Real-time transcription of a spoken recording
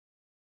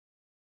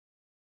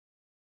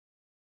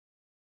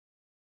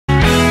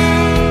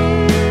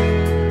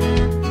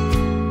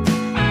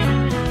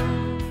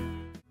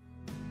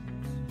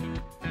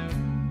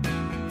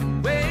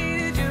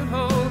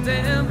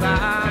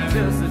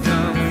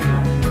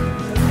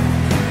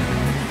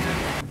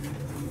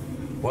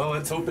Well,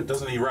 let's hope it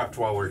doesn't erupt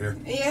while we're here.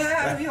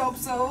 Yeah, we hope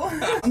so.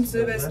 On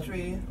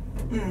Silvestri.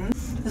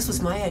 This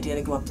was my idea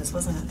to go up this,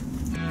 wasn't it?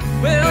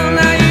 Well,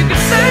 now you can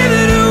save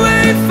it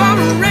away for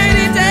a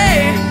rainy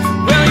day.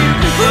 Well, you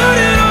can put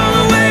it all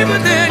away,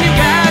 but then you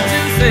got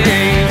to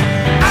say,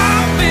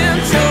 I've been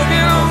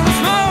choking on the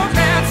smoke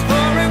that's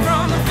pouring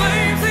from the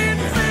flames in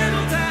this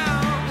little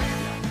town.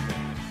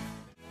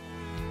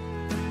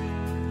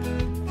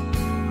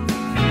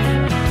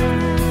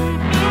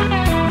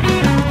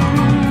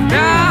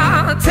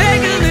 Now,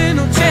 take a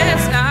little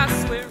chance,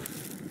 I swear.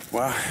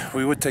 Well,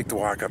 we would take the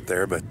walk up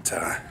there, but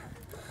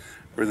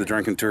we're the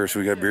drunken tourists.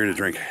 We got beer to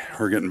drink.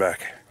 We're getting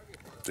back.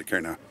 Take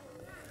care now.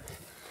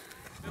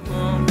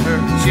 Won't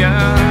hurt ya.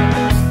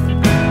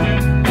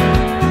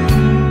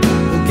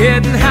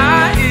 Getting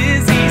high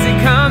is easy,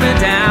 coming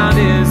down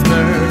is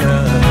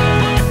murder.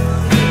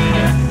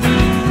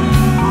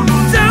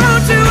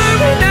 Don't you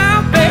worry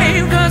now,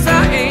 babe, 'cause I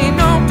ain't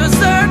no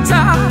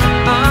deserter.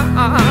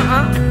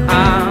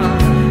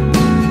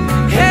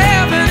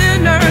 Heaven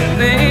and earth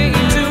ain't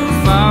too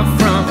far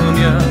from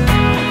you.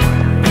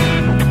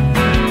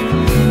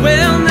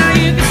 Well, now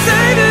you can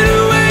save it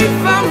away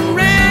for a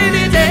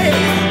rainy day.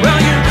 Well,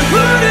 you can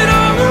put it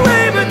all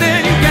away, but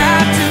then you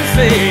got to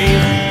say,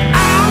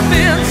 I've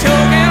been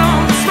choking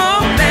on the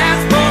smoke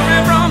that's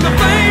pouring from the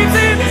flames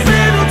in this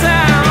little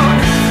town.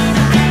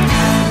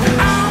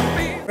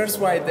 First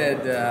white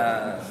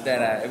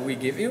that we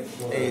give you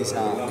is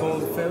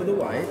called Feudo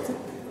White.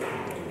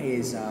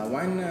 Is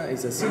wine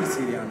is a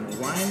Sicilian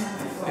wine,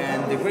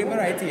 and the grape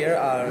variety here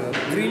are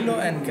Grillo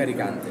and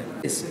Caricante.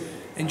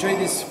 Enjoy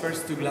these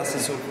first two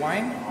glasses of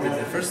wine with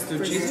the first two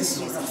cheeses.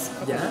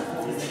 Yeah.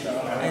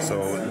 And So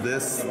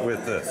this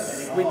with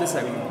this. with the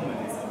second one.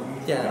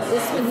 Yeah.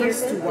 This one here,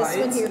 First two this one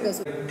whites. here goes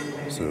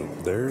with... So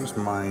there's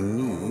my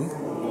knee,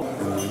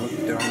 and then look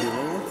down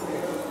below.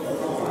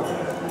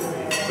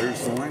 There's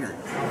the winery.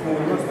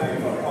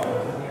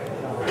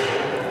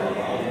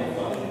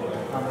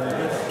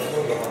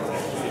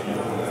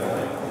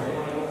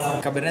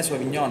 Cabernet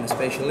Sauvignon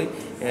especially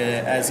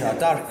has a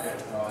dark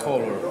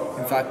color.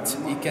 In fact,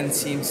 it can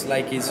seem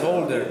like it's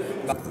older.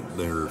 But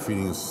They're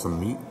feeding us some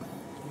meat,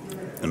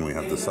 and we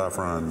have the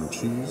saffron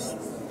cheese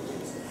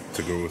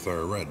to go with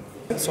our red.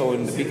 so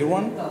in the bigger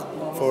one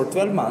for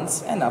 12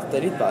 months, and after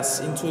it passes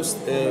into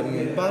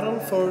barrel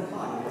for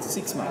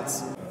 6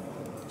 months.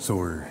 So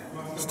we're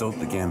still at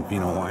the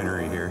Gambino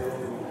Winery here,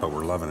 but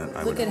we're loving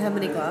it. Look at how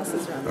many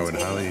glasses are on I the would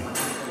table.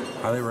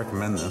 highly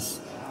recommend this.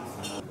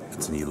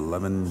 It's an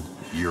 €11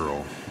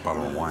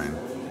 bottle of wine.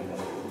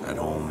 At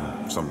home,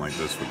 something like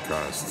this would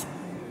cost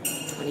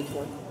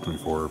 24.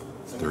 24,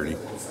 30.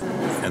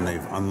 And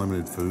they've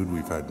unlimited food.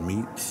 We've had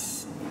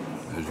meats,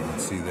 as you can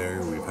see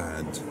there. We've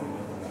had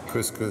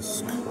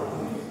couscous.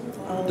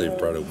 They've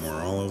brought out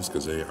more olives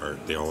because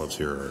the olives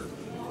here are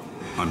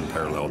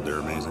unparalleled. They're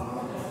amazing.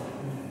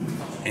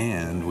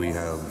 And we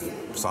have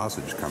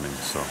sausage coming.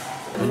 So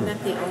We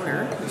met the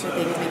owner, which I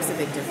think makes a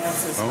big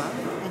difference as Oh. well.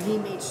 And he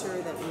made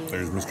sure that we...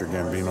 there's Mr.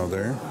 Gambino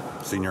there,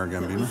 Senior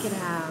that Gambino. we could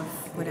have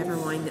whatever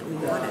wine that we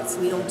wanted, so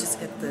we don't just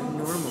get the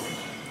normal.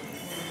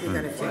 We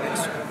got a few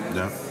extra.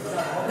 Yeah.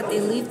 But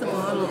they leave the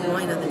bottle of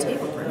wine on the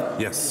table, right?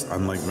 Yes,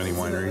 unlike many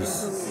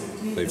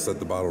wineries, they've set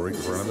the bottle right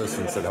in front of us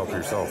and said, help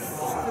yourself.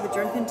 For the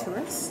drunken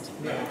tourist?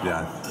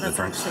 Yeah, That's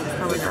actually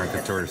probably the not drunken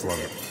good. tourists love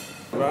it.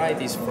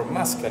 Varieties from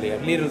Mascali,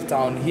 a little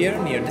town here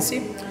near the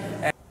sea.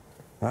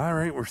 All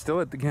right, we're still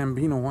at the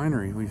Gambino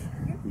Winery. We've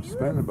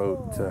spent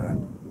about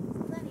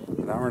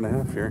an hour and a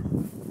half here.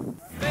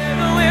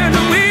 Baby, when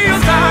the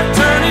wheels start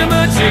turning,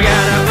 but you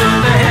gotta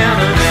put the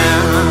hammer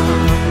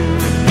down.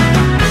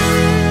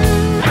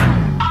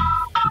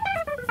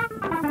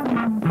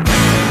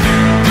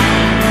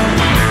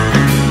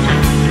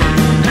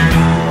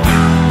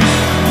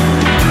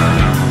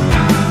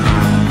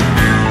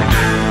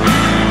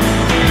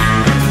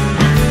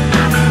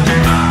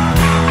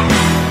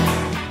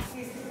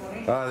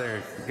 Oh,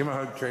 there. Give him a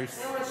hug, Trace.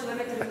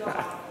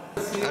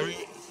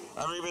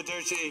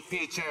 Arrivederci,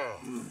 piacere.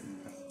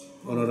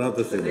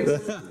 Onorato sei.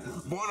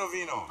 Buono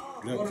vino.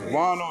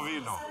 Buono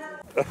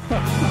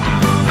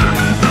vino.